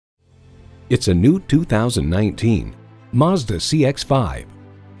It's a new 2019 Mazda CX-5.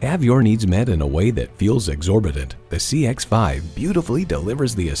 Have your needs met in a way that feels exorbitant. The CX-5 beautifully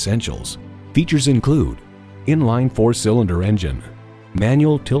delivers the essentials. Features include inline 4-cylinder engine,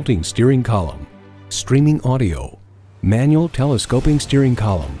 manual tilting steering column, streaming audio, manual telescoping steering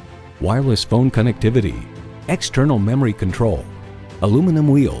column, wireless phone connectivity, external memory control, aluminum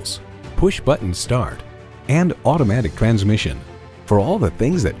wheels, push-button start, and automatic transmission. For all the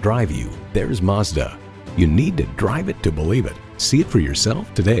things that drive you, there's Mazda. You need to drive it to believe it. See it for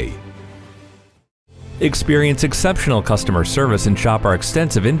yourself today. Experience exceptional customer service and shop our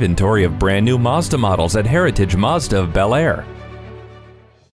extensive inventory of brand new Mazda models at Heritage Mazda of Bel-Air.